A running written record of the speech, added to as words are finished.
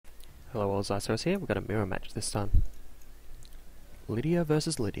Hello, all Xyceres here. We've got a mirror match this time. Lydia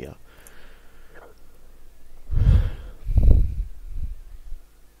versus Lydia.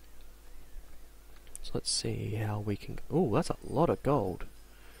 So let's see how we can... Oh, that's a lot of gold.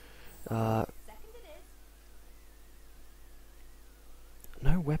 No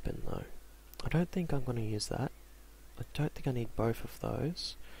weapon though. I don't think I'm going to use that. I don't think I need both of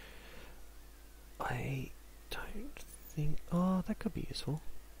those. I don't think... Oh, that could be useful.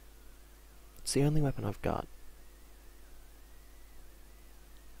 It's the only weapon I've got.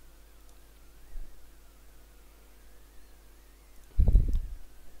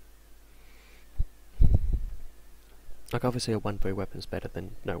 Like, obviously a 1-3 weapon is better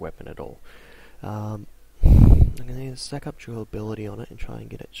than no weapon at all. I'm going to stack up durability on it and try and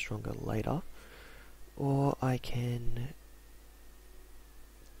get it stronger later. Or I can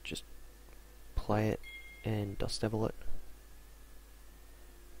just play it and Dust Devil it.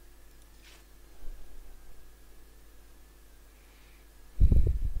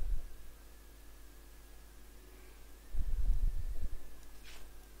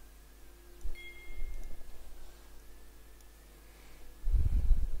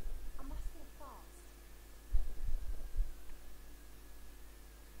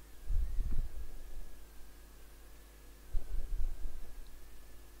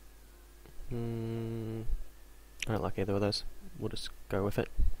 I don't like either of those. We'll just go with it.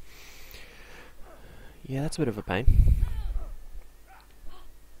 Yeah, that's a bit of a pain.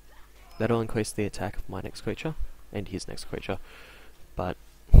 That'll increase the attack of my next creature, and his next creature, but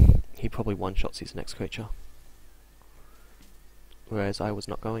he probably one-shots his next creature. Whereas I was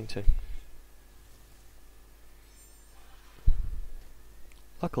not going to.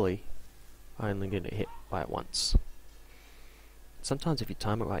 Luckily, I only get hit by it once. Sometimes if you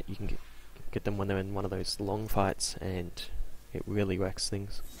time it right, you can get them when they're in one of those long fights, and it really wrecks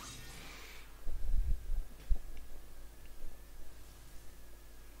things.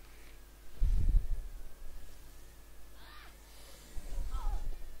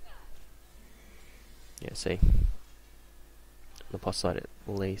 Yeah, see? The boss side at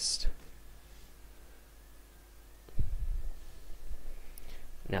least.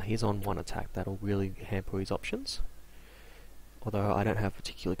 Now he's on one attack, that'll really hamper his options. Although I don't have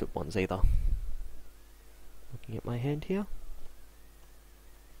particularly good ones either. Looking at my hand here.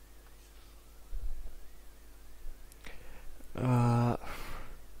 I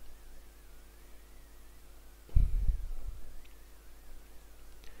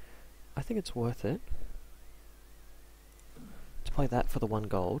think it's worth it to play that for the 1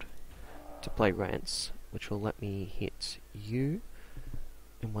 gold, to play Rance, which will let me hit you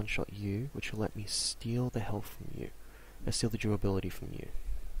and one-shot you, which will let me steal the health from you. Steal the durability from you.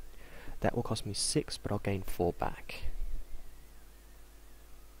 That will cost me 6, but I'll gain 4 back.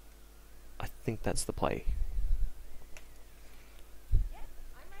 I think that's the play. Yep,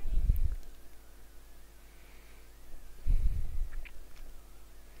 I'm ready.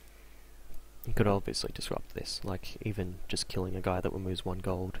 You could obviously disrupt this, like even just killing a guy that removes 1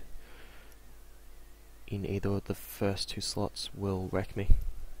 gold in either of the first 2 slots will wreck me.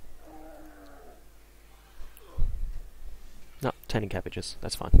 No, tending cabbages,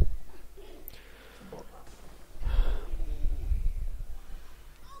 that's fine.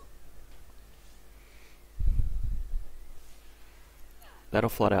 That'll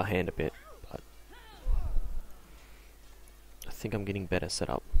flood our hand a bit, but I think I'm getting better set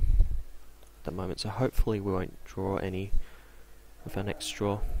up at the moment, so hopefully we won't draw any with our next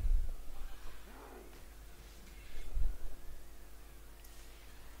draw.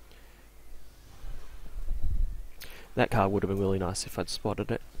 That card would have been really nice if I'd spotted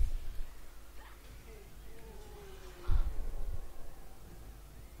it.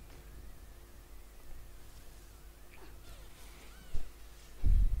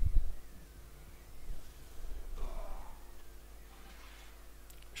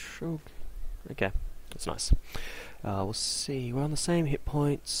 Shrug. Okay, that's nice. We'll see. We're on the same hit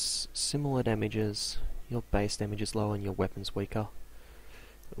points, similar damages. Your base damage is lower and your weapon's weaker.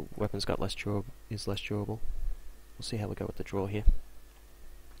 Weapon's got less durable. We'll see how we go with the draw here.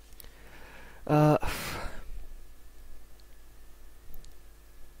 Kayam.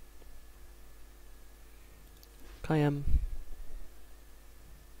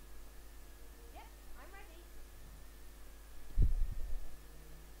 Yep, I'm ready.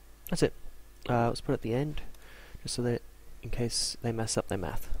 That's it. Let's put it at the end, just so that in case they mess up their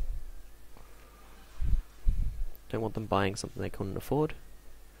math. Don't want them buying something they couldn't afford.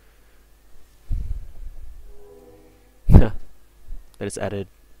 They just added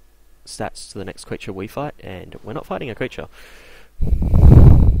stats to the next creature we fight, and we're not fighting a creature.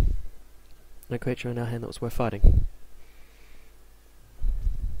 No creature in our hand that was worth fighting.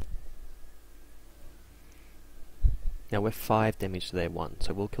 Now we're 5 damage to their 1,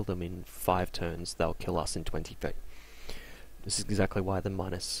 so we'll kill them in 5 turns, they'll kill us in 23. This is exactly why the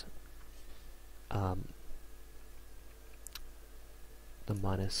minus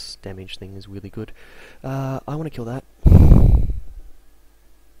damage thing is really good. I want to kill that. I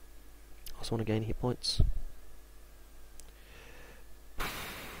also want to gain hit points.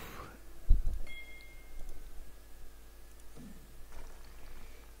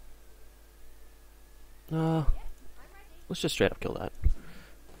 Let's just straight up kill that.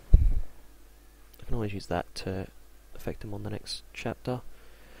 I can always use that to affect him on the next chapter.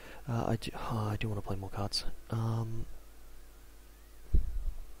 I do want to play more cards.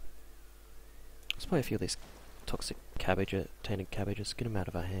 Let's play a few of these toxic tainted cabbages, get them out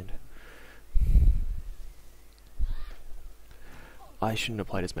of our hand. I shouldn't have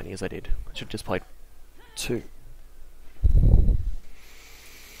played as many as I did. I should have just played 2.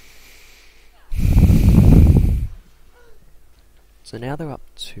 So now they're up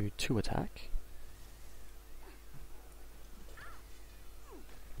to 2 attack.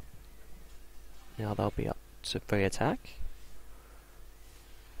 Now they'll be up to 3 attack.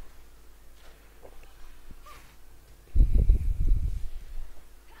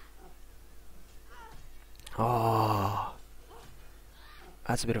 Oh,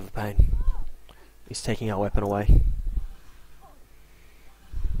 that's a bit of a pain. He's taking our weapon away.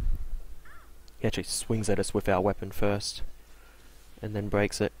 He actually swings at us with our weapon first, and then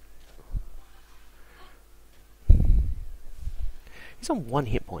breaks it. He's on 1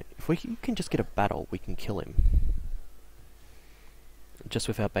 hit point. If we can just get a battle, we can kill him. Just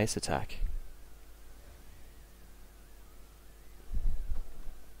with our base attack.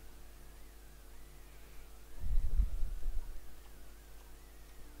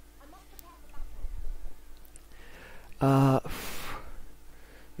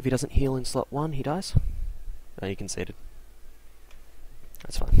 If he doesn't heal in slot 1, he dies. Oh, he conceded.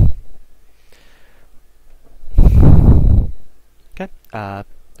 That's fine. Okay, there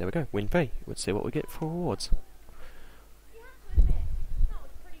we go. Win 3. Let's see what we get for rewards. You have to admit, that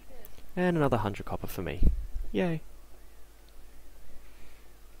was pretty good. And another 100 copper for me. Yay.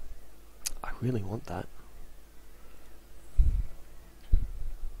 I really want that.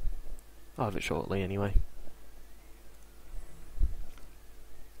 I'll have it shortly anyway.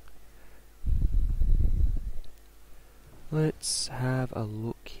 Let's have a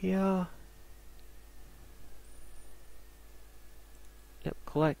look here. Yep,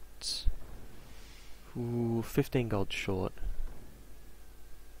 collect. Ooh, 15 gold short.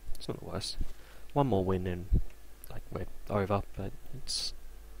 It's not the worst. 1 more win and like we're over, but it's...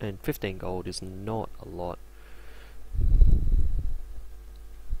 and 15 gold is not a lot.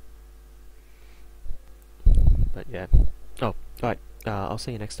 But yeah. Oh, right. I'll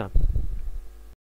see you next time.